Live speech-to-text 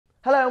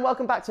Hello and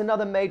welcome back to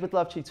another Made with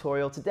Love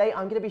tutorial. Today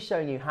I'm going to be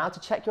showing you how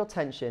to check your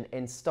tension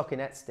in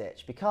Stockinette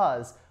stitch,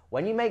 because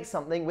when you make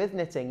something with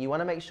knitting you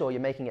want to make sure you're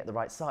making it the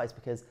right size,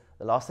 because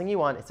the last thing you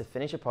want is to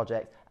finish a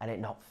project and it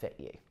not fit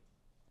you.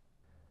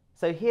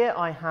 So here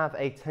I have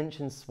a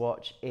tension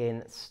swatch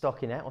in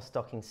Stockinette or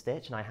stocking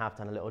stitch, and I have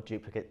done a little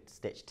duplicate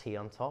stitch T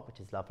on top, which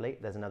is lovely.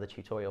 There's another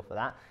tutorial for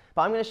that.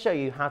 But I'm going to show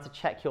you how to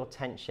check your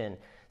tension.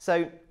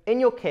 So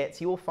in your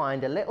kits you will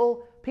find a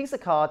little piece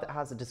of card that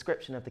has a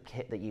description of the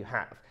kit that you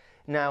have.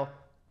 Now,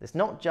 it's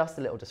not just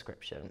a little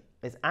description,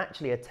 it's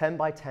actually a 10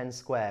 by 10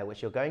 square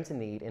which you're going to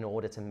need in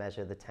order to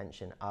measure the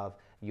tension of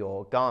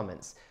your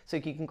garments. So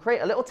you can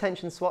create a little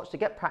tension swatch to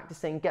get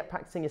practicing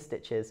your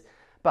stitches,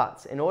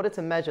 but in order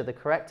to measure the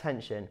correct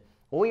tension,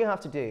 all you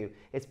have to do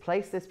is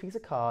place this piece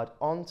of card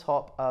on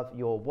top of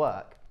your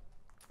work.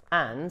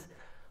 And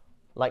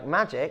like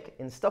magic,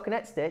 in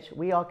Stockinette stitch,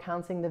 we are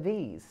counting the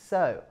V's.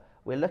 So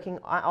we're looking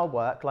at our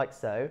work like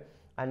so,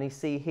 and you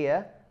see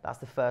here, that's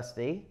the first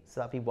V, so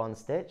that'd be one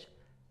stitch.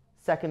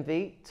 Second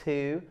V,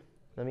 2,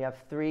 then we have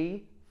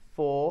 3,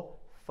 4,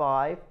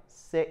 5,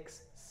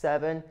 6,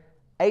 7,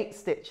 8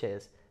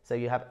 stitches. So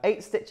you have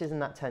 8 stitches in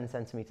that 10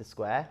 centimeter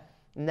square.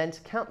 And then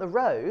to count the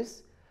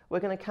rows, we're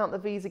going to count the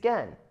V's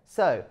again.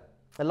 So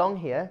along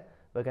here,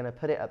 we're going to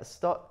put it at the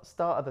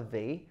start of a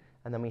V,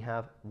 and then we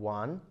have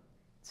 1,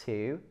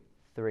 2,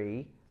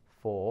 3,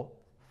 4,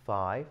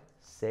 5,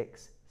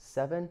 6,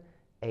 7,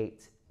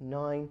 8,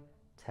 9,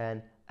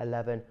 10,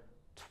 11,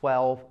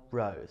 12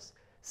 rows.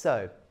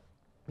 So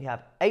we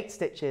have 8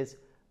 stitches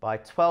by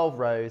 12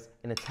 rows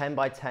in a 10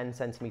 by 10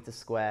 centimeter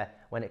square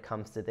when it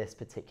comes to this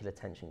particular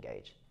tension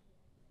gauge.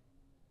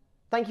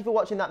 Thank you for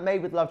watching that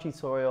Made with Love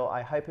tutorial.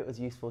 I hope it was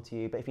useful to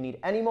you, but if you need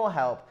any more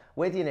help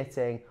with your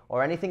knitting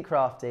or anything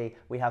crafty,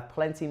 we have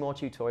plenty more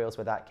tutorials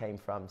where that came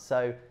from.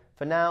 So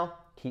for now,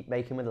 keep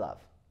making with love.